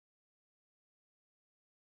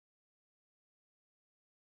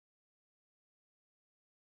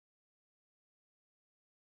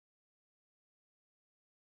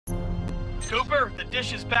Cooper, the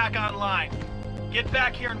dish is back online. Get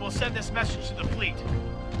back here and we'll send this message to the fleet.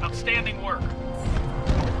 Outstanding work.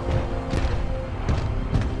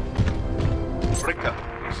 Richter,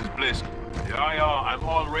 this is Blisk. Yeah, I'm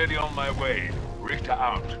already on my way. Richter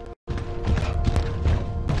out.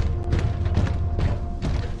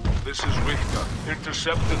 This is Richter.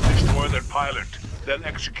 Intercept and destroy that pilot. Then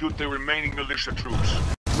execute the remaining militia troops.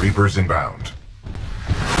 Reapers inbound.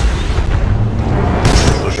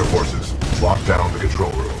 Militia forces, lock down the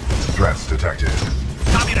control room. Threats detected.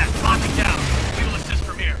 Copy that. Locking down. We will assist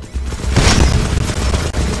from here.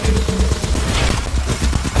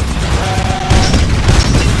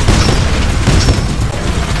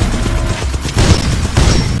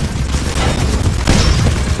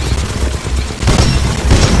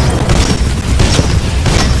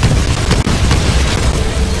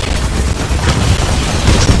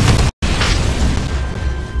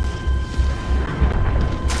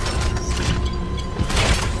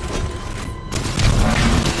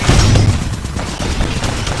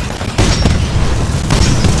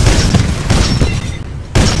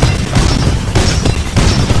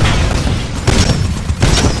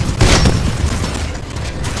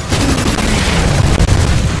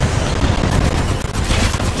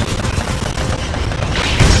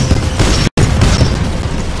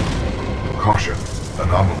 Caution.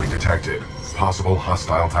 Anomaly detected. Possible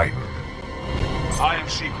hostile Titan.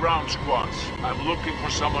 IMC ground squads. I'm looking for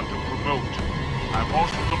someone to promote. I'm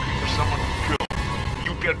also looking for someone to kill.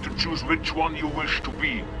 You get to choose which one you wish to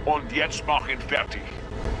be. Und jetzt mach ihn fertig.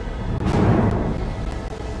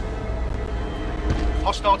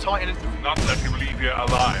 Hostile Titan. Do not let him leave here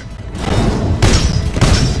alive.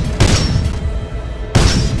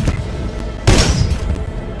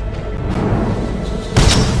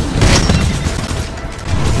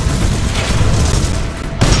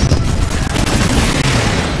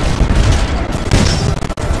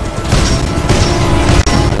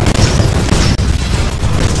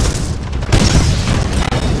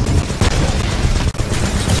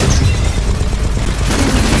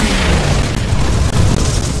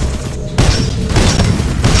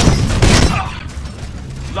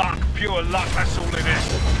 Pure luck, that's all it is.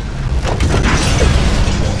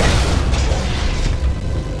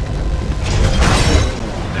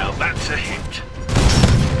 Now that's a hit.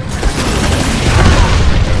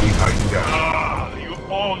 Enemy Titan down. Ah, you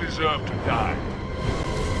all deserve to die.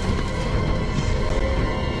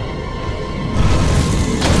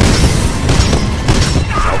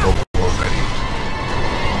 Salvo core ready.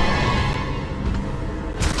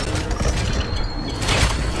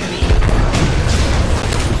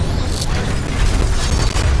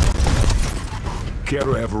 Care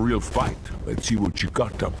to have a real fight? Let's see what you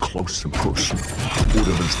got up close and personal.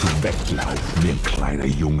 Oder willst du weglaufen, wie ein kleiner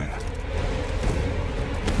Junge?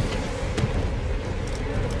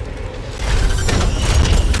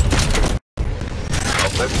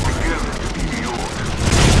 Let's begin.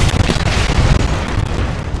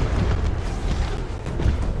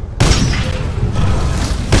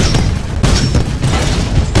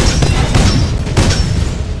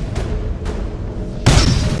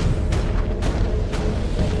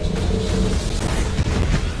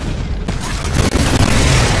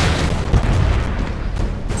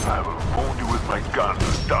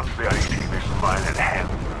 Das werde ich dich mit meinen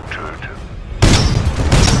Händen töten.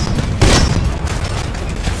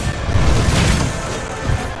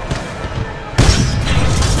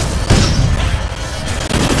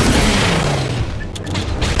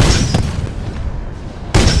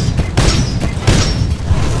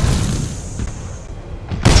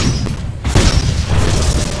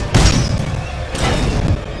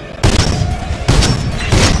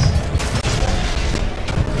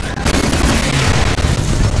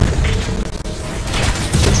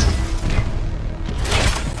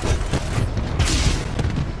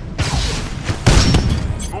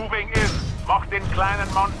 Mach den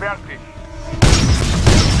kleinen Mann fertig.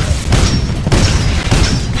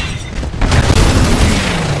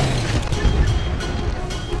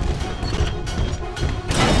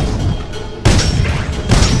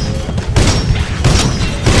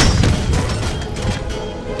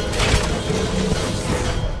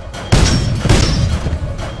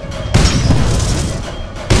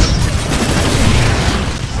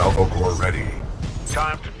 Salvo core ready.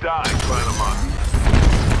 Time to die, kleiner Mann.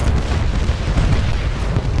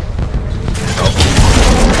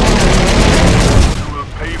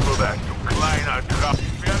 Du kleiner Trapp.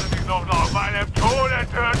 Ich werde dich noch nach meinem Tode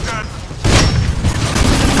töten.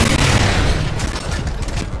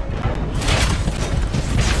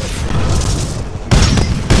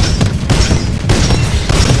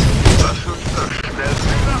 Lass uns das schnell.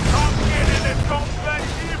 Komm, geh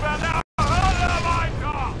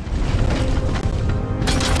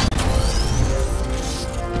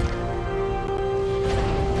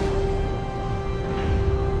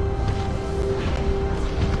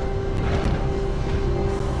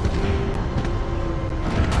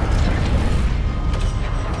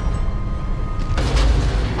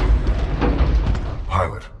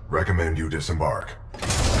recommend you disembark.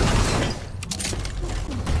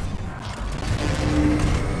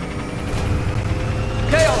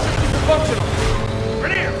 Chaos systems are functional.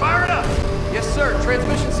 Rainier, fire it up! Yes, sir.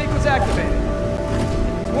 Transmission sequence activated.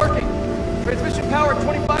 It's working. Transmission power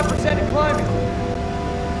 25% and climbing.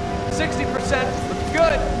 60%. Looking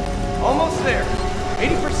good. Almost there.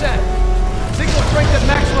 80%. Signal strength at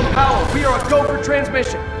maximum power. We are a go for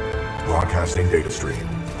transmission. Broadcasting data stream.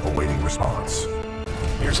 Awaiting response.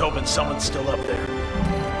 Here's hoping someone's still up there.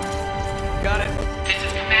 Got it. This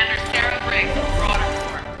is Commander Sarah Briggs of Broader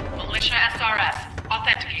Corps. Militia SRS.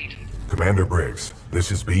 Authenticate. Commander Briggs,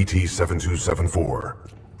 this is BT-7274.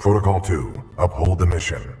 Protocol 2, uphold the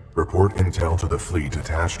mission. Report intel to the fleet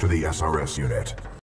attached to the SRS unit.